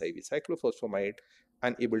pulse IV cyclophosphamide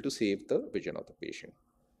and able to save the vision of the patient.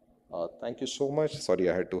 Thank you so much. Sorry,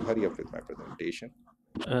 I had to hurry up with my presentation.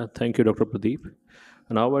 Thank you, Dr. Pradeep.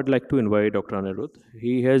 Now I'd like to invite Dr. Anirudh.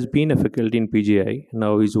 He has been a faculty in PGI.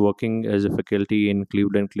 Now he's working as a faculty in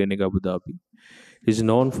Cleveland Clinic, Abu Dhabi. He's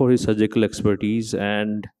known for his surgical expertise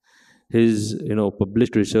and his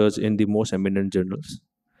published research in the most eminent journals.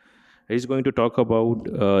 He's going to talk about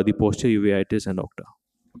the posterior uveitis and octa.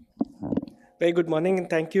 Very good morning, and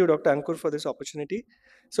thank you, Dr. Ankur, for this opportunity.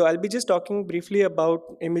 So I'll be just talking briefly about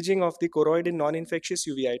imaging of the choroid in non-infectious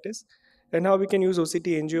uveitis and how we can use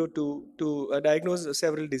OCT angio to diagnose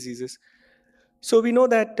several diseases. So we know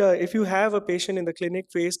that if you have a patient in the clinic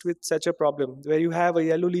faced with such a problem where you have a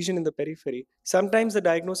yellow lesion in the periphery, sometimes the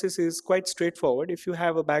diagnosis is quite straightforward if you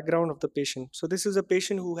have a background of the patient. So this is a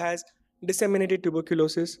patient who has disseminated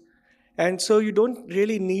tuberculosis, and so you don't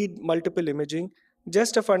really need multiple imaging.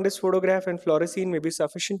 Just a fundus photograph and fluorescein may be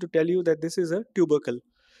sufficient to tell you that this is a tubercle.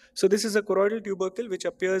 So this is a choroidal tubercle which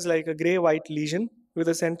appears like a gray-white lesion with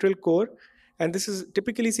a central core, and this is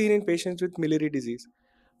typically seen in patients with miliary disease.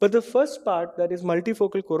 But the first part, that is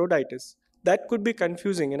multifocal choroiditis, that could be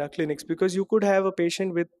confusing in our clinics because you could have a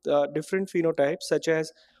patient with different phenotypes such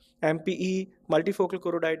as MPE, multifocal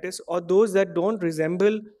choroiditis, or those that don't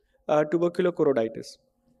resemble tubercular choroiditis.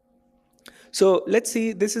 So let's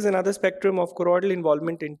see, this is another spectrum of choroidal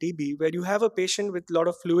involvement in TB where you have a patient with a lot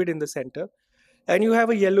of fluid in the center. and you have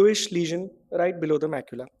a yellowish lesion right below the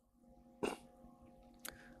macula.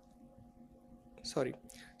 Sorry.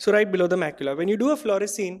 So right below the macula, when you do a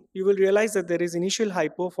fluorescein, you will realize that there is initial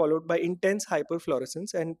hypo followed by intense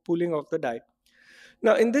hyperfluorescence and pooling of the dye.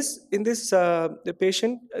 Now, in this the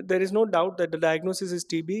patient, there is no doubt that the diagnosis is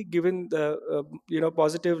TB, given the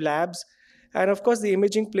positive labs, and of course the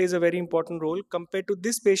imaging plays a very important role compared to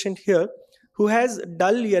this patient here, who has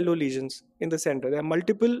dull yellow lesions in the center. There are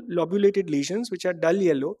multiple lobulated lesions which are dull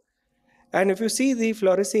yellow, and if you see the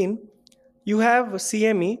fluorescein, you have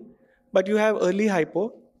CME, but you have early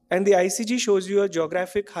hypo, and the ICG shows you a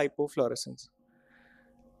geographic hypofluorescence.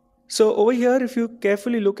 So over here, if you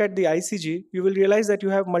carefully look at the ICG, you will realize that you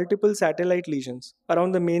have multiple satellite lesions.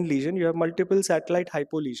 Around the main lesion, you have multiple satellite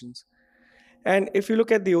hypolesions. And if you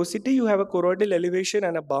look at the OCT, you have a choroidal elevation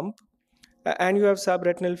and a bump, and you have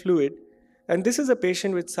subretinal fluid. And this is a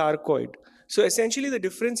patient with sarcoid. So essentially the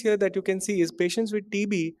difference here that you can see is patients with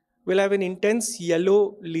TB will have an intense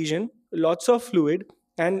yellow lesion, lots of fluid,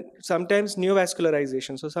 and sometimes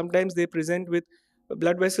neovascularization. So sometimes they present with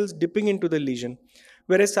blood vessels dipping into the lesion.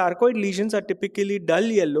 Whereas sarcoid lesions are typically dull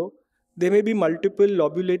yellow, they may be multiple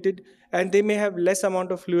lobulated, and they may have less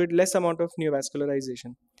amount of fluid, less amount of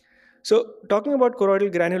neovascularization. So talking about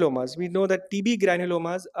choroidal granulomas, we know that TB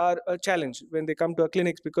granulomas are a challenge when they come to our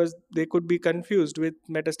clinics because they could be confused with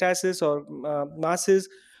metastasis or masses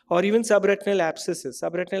or even subretinal abscesses.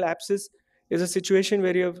 Subretinal abscess is a situation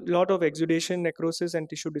where you have a lot of exudation, necrosis, and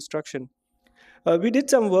tissue destruction. We did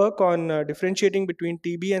some work on differentiating between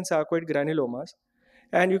TB and sarcoid granulomas.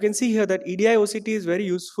 And you can see here that EDI OCT is very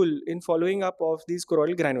useful in following up of these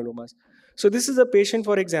choroidal granulomas. So this is a patient,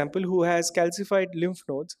 for example, who has calcified lymph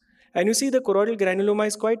nodes. And you see the choroidal granuloma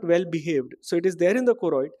is quite well behaved. So it is there in the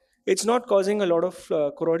choroid. It's not causing a lot of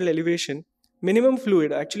choroidal elevation. Minimum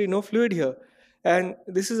fluid, actually no fluid here. And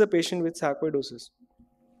this is a patient with sarcoidosis.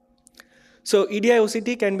 So EDI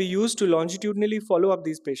OCT can be used to longitudinally follow up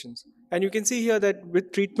these patients. And you can see here that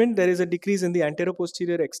with treatment, there is a decrease in the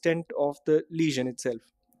anteroposterior extent of the lesion itself.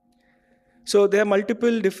 So there are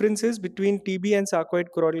multiple differences between TB and sarcoid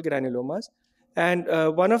choroidal granulomas. And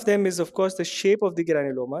one of them is, of course, the shape of the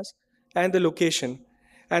granulomas and the location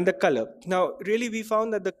and the color. Now, really, we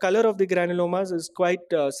found that the color of the granulomas is quite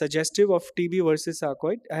suggestive of TB versus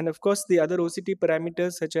sarcoid. And of course, the other OCT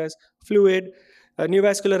parameters such as fluid,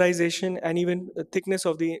 neovascularization, and even thickness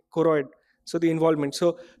of the choroid, so the involvement.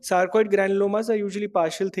 So sarcoid granulomas are usually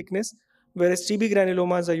partial thickness, whereas TB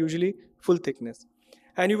granulomas are usually full thickness.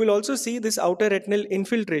 And you will also see this outer retinal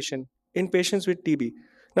infiltration in patients with TB.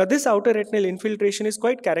 Now, this outer retinal infiltration is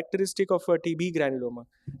quite characteristic of a TB granuloma.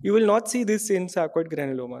 You will not see this in sarcoid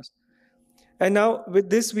granulomas. And now with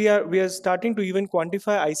this, we are starting to even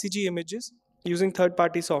quantify ICG images using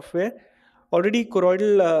third-party software. Already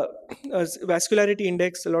choroidal vascularity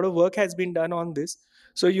index, a lot of work has been done on this.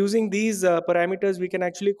 So using these parameters, we can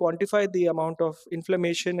actually quantify the amount of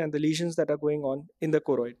inflammation and the lesions that are going on in the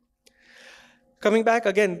choroid. Coming back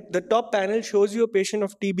again, the top panel shows you a patient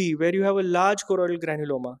of TB where you have a large choroidal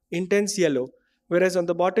granuloma, intense yellow, whereas on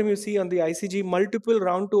the bottom you see on the ICG multiple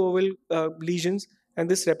round to oval lesions, and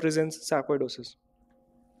this represents sarcoidosis.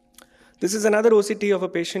 This is another OCT of a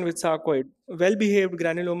patient with sarcoid, well-behaved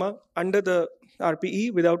granuloma under the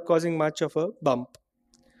RPE without causing much of a bump.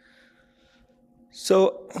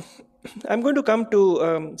 So I'm going to come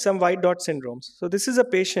to some white dot syndromes. So this is a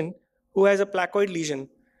patient who has a placoid lesion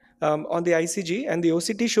on the ICG, and the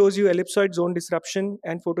OCT shows you ellipsoid zone disruption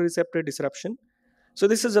and photoreceptor disruption. So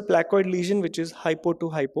this is a placoid lesion which is hypo to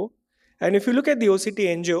hypo. And if you look at the OCT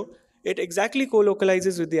angio, it exactly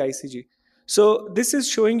co-localizes with the ICG. So this is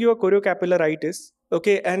showing you a choriocapillaritis,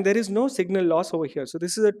 okay, and there is no signal loss over here. So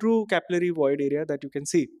this is a true capillary void area that you can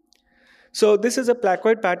see. So this is a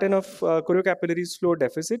placoid pattern of choriocapillary flow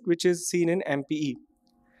deficit, which is seen in MPE.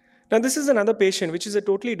 Now this is another patient, which is a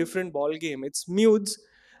totally different ball game. It's MUDES.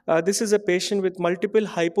 This is a patient with multiple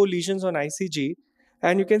hypo lesions on ICG.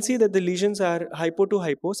 And you can see that the lesions are hypo to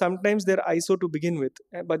hypo. Sometimes they're iso to begin with,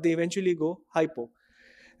 but they eventually go hypo.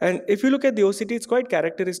 And if you look at the OCT, it's quite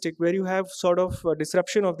characteristic where you have sort of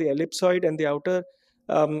disruption of the ellipsoid and the outer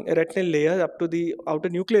retinal layer up to the outer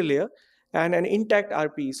nuclear layer and an intact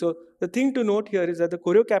RPE. So the thing to note here is that the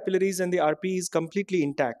choriocapillaries and the RPE is completely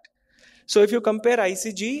intact. So if you compare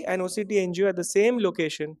ICG and OCT angio at the same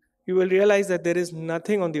location, you will realize that there is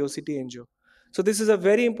nothing on the OCT angio. So this is a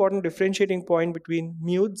very important differentiating point between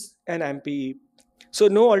MUDES and MPE. So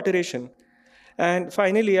no alteration. And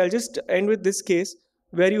finally, I'll just end with this case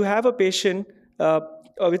where you have a patient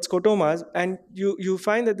with scotomas, and you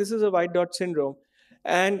find that this is a white dot syndrome.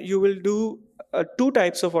 and you will do two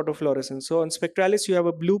types of autofluorescence. So on spectralis, you have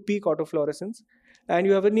a blue peak autofluorescence and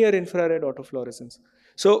you have a near infrared autofluorescence.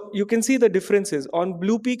 So you can see the differences. On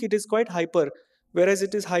blue peak, it is quite hyper, whereas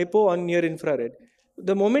it is hypo on near infrared.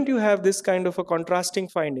 The moment you have this kind of a contrasting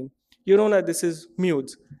finding, you know that this is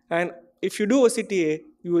mudes. And if you do OCTA,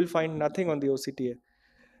 you will find nothing on the OCTA.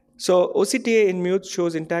 So OCTA in mudes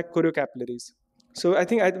shows intact choriocapillaries. So I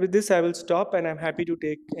think with this I will stop, and I'm happy to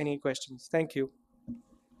take any questions. Thank you.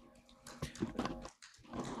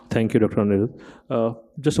 Thank you, Dr. Anirudh.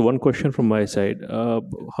 Just one question from my side.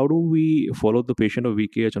 How do we follow the patient of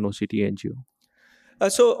VKH on OCT angio?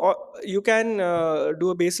 You can do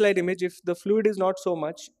a baseline image. If the fluid is not so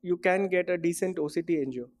much, you can get a decent OCT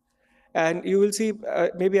angio. And you will see,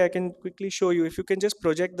 maybe I can quickly show you. If you can just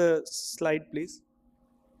project the slide, please.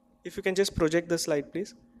 If you can just project the slide,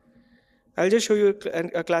 please. I'll just show you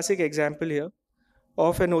a classic example here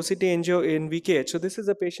of an OCT angio in VKH. So this is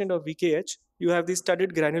a patient of VKH. You have these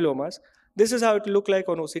studded granulomas. This is how it will look like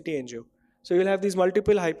on OCT angio. So you'll have these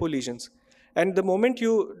multiple hypolesions. And the moment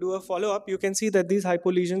you do a follow-up, you can see that these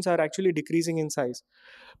hypolesions are actually decreasing in size.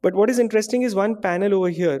 But what is interesting is one panel over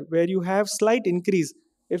here where you have slight increase.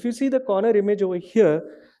 If you see the corner image over here,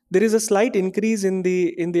 there is a slight increase in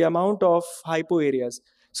the amount of hypo areas.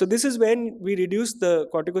 So this is when we reduce the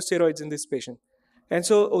corticosteroids in this patient. And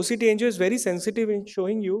so OCT angio is very sensitive in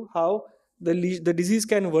showing you how the disease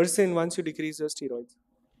can worsen once you decrease the steroids.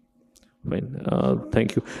 Fine.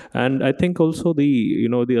 Thank you. And I think also the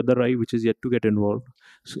other eye which is yet to get involved.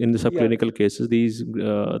 So in the subclinical cases, these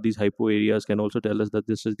hypo areas can also tell us that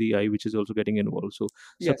this is the eye which is also getting involved. So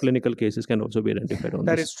subclinical cases can also be identified on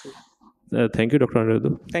that this. That is true. Thank you, Dr.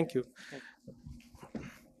 Anirudh. Thank you.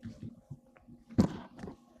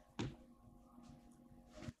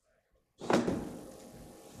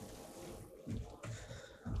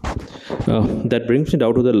 That brings me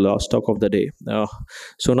down to the last talk of the day.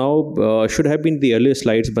 So now should have been the earlier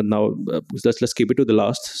slides, but now let's keep it to the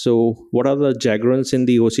last. So what are the jagrons in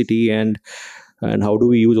the OCT, and how do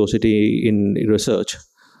we use OCT in research?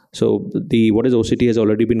 So what is OCT has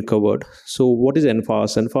already been covered. So what is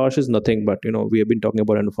NFAS? NFAS is nothing but, we have been talking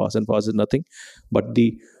about NFAS. NFAS is nothing but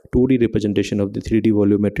the 2D representation of the 3D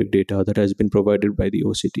volumetric data that has been provided by the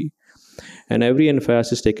OCT. And every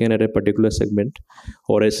NFAS is taken at a particular segment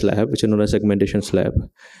or a slab, which is known as segmentation slab.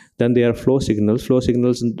 Then there are flow signals. Flow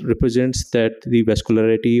signals represents that the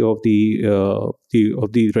vascularity of the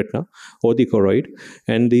retina or the choroid,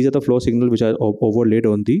 and these are the flow signals which are overlaid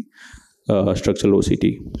on the structural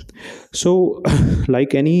OCT. So,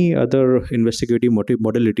 like any other investigative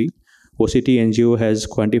modality, OCT angio has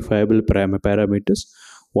quantifiable parameters,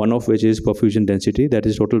 one of which is perfusion density, that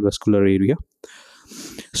is total vascular area.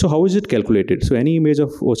 So how is it calculated? So any image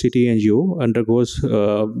of OCT angio undergoes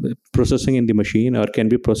processing in the machine or can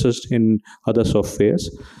be processed in other softwares.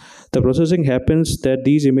 The processing happens that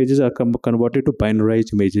these images are converted to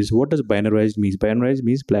binarized images. What does binarized mean? Binarized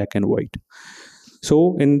means black and white.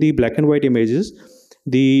 So in the black and white images,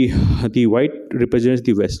 the white represents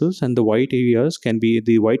the vessels, and the white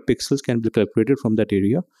pixels can be calculated from that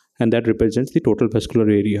area, and that represents the total vascular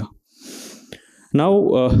area.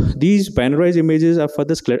 Now, these binarized images are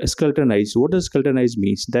further skeletonized. What does skeletonized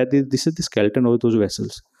means? That this is the skeleton of those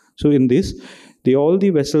vessels. So in this, all the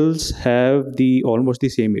vessels have almost the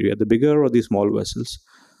same area, the bigger or the small vessels.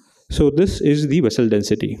 So this is the vessel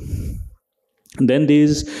density. Then there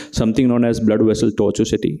is something known as blood vessel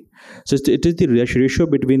tortuosity. So it is the ratio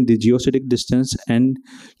between the geostatic distance and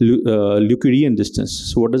Euclidean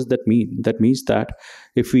distance. So what does that mean? That means that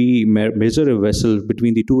if we measure a vessel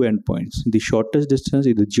between the two endpoints, the shortest distance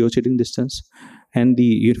is the geostatic distance, and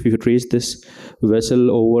if you trace this vessel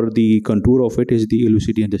over the contour of it is the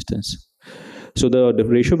Euclidean distance. So the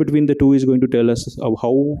ratio between the two is going to tell us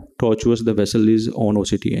how tortuous the vessel is on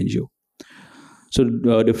OCT angio. So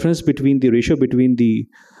difference between the ratio between the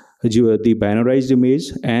binarized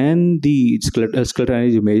image and the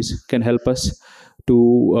skeletonized image can help us to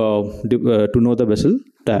know the vessel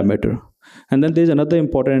diameter. And then there is another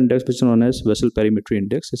important index which is known as vessel perimetry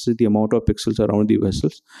index. This is the amount of pixels around the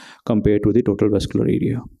vessels compared to the total vascular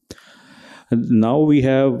area. And now we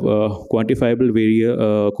have quantifiable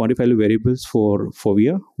variables for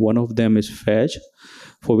fovea. One of them is FAZ,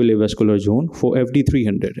 foveal avascular zone, for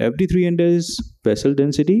FD300. FD300 is vessel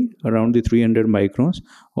density around the 300 microns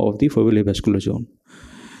of the foveal avascular zone.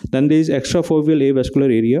 Then there is extrafoveal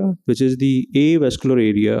avascular area, which is the avascular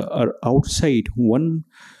area are outside 1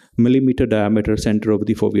 millimeter diameter center of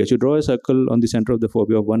the fovea. So you draw a circle on the center of the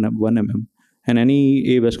fovea of 1 mm, and any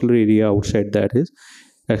avascular area outside that is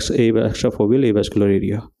extrafoveal avascular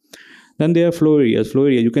area. Then there are flow areas. Flow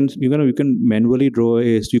area, you can manually draw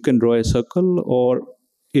a circle, or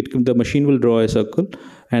the machine will draw a circle,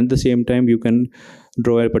 and at the same time you can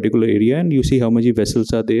draw a particular area, and you see how many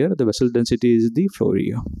vessels are there. The vessel density is the flow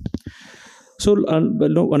area. So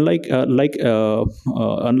unlike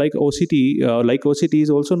OCT, OCT is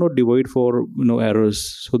also not devoid for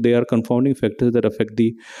errors. So they are confounding factors that affect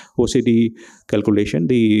the OCT calculation.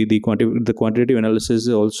 The quantitative analysis is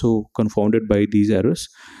also confounded by these errors.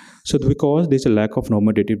 So because there's a lack of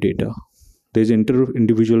normative data, there's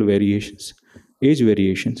individual variations, age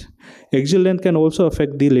variations. Axial length can also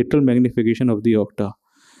affect the lateral magnification of the octa.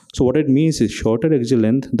 So what it means is, shorter axial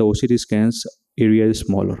length, the OCT scans area is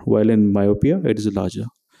smaller, while in myopia it is larger.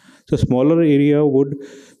 So smaller area would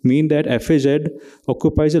mean that FAZ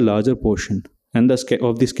occupies a larger portion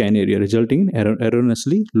of the scan area, resulting in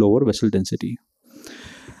erroneously lower vessel density.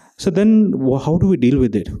 So then how do we deal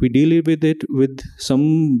with it? We deal with it with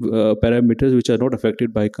some parameters which are not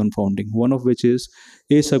affected by confounding, one of which is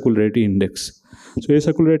acircularity index. So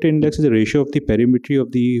acircularity index is a ratio of the perimetry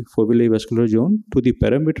of the foveal avascular zone to the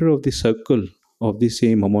perimeter of the circle of the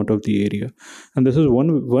same amount of the area. And this is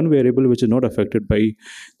one variable which is not affected by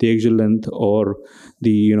the axial length or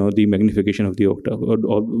the magnification of the octa,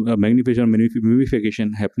 or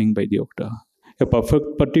magnification happening by the octa. A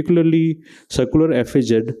particularly circular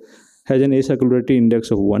FAZ has an acircularity index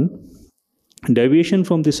of 1. Deviation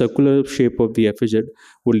from the circular shape of the FAZ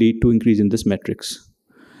will lead to increase in this matrix.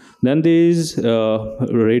 Then there is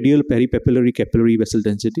radial peripapillary capillary vessel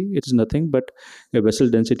density. It is nothing but a vessel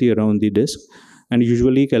density around the disc, and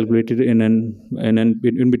usually calculated in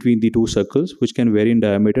between the two circles, which can vary in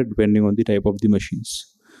diameter depending on the type of the machines.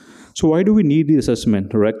 So why do we need the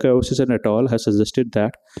assessment? Rakiosis and et al. Has suggested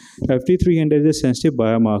that FT300 is a sensitive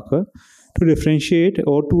biomarker to differentiate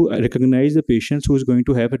or to recognize the patients who is going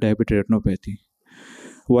to have a diabetic retinopathy.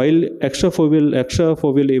 While extrafoveal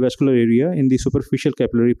avascular area in the superficial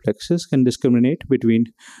capillary plexus can discriminate between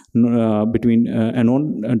a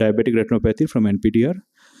non-diabetic retinopathy from NPDR,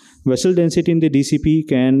 vessel density in the DCP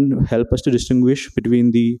can help us to distinguish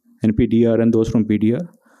between the NPDR and those from PDR.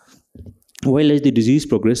 While as the disease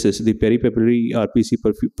progresses, the peripapillary RPC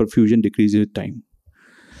perfusion decreases with time.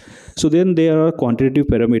 So then there are quantitative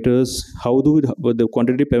parameters. The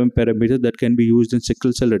quantitative parameters that can be used in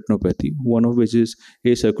sickle cell retinopathy, one of which is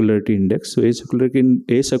acircularity index. So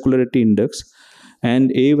acircularity index and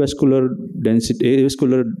avascular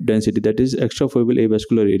density, that is extrafoveal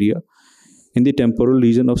avascular area in the temporal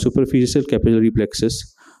region of superficial capillary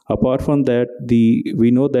plexus. Apart from that, we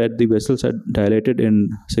know that the vessels are dilated in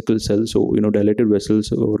sickle cell. So, dilated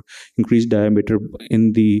vessels or increased diameter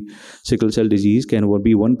in the sickle cell disease can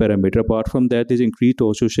be one parameter. Apart from that, there's increased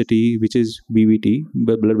tortuosity, which is BVT,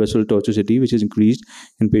 blood vessel tortuosity, which is increased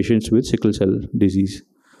in patients with sickle cell disease.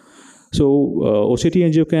 So OCT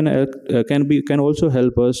angio can also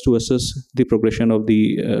help us to assess the progression of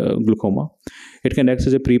the glaucoma. It can act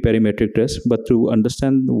as a pre-perimetric test, but to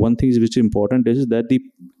understand one thing which is important is that the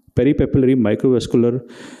peripapillary microvascular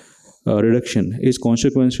reduction is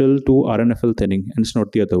consequential to RNFL thinning, and it's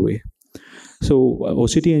not the other way. So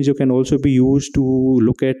OCT angio can also be used to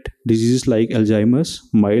look at diseases like Alzheimer's,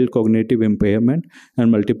 mild cognitive impairment,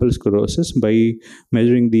 and multiple sclerosis by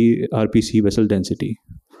measuring the RPC vessel density.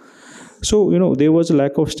 So, there was a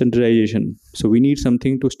lack of standardization. So we need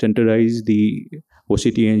something to standardize the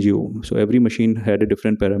OCT angio. So every machine had a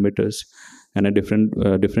different parameters and a different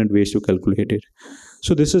ways to calculate it.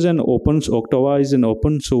 So this is Octava is an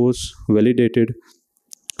open source, validated,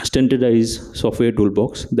 standardized software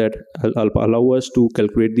toolbox that allow us to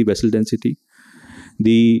calculate the vessel density,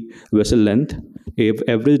 the vessel length,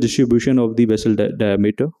 average distribution of the vessel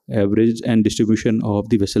diameter, average and distribution of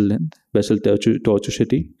the vessel length, vessel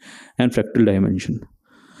tortuosity, and fractal dimension.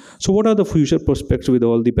 So what are the future prospects with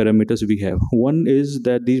all the parameters we have? One is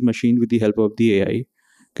that these machines, with the help of the AI,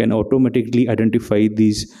 can automatically identify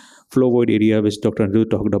these flow void area which Dr. Andrew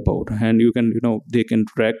talked about, and they can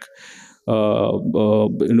track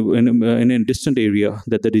in a distant area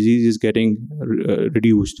that the disease is getting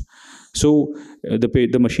reduced. So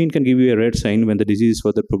the machine can give you a red sign when the disease is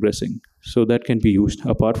further progressing. So that can be used.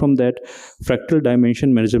 Apart from that, fractal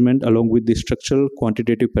dimension measurement along with the structural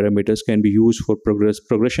quantitative parameters can be used for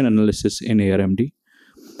progression analysis in ARMD.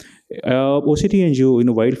 OCT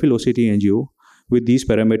angio, wide-field OCT angio, with these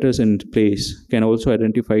parameters in place, can also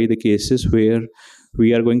identify the cases where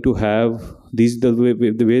we are going to have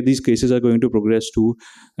the way these cases are going to progress to,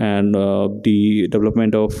 and the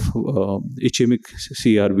development of ischemic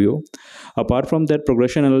CRVO. Apart from that,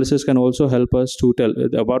 progression analysis can also help us to tell,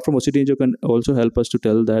 apart from OCT angio, can also help us to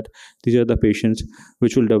tell that these are the patients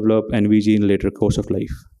which will develop NVG in later course of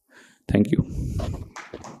life. Thank you.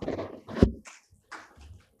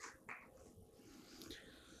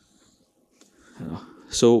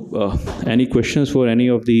 So, any questions for any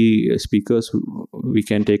of the speakers? We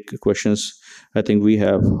can take questions. I think we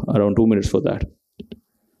have around 2 minutes for that.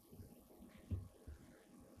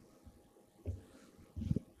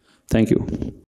 Thank you.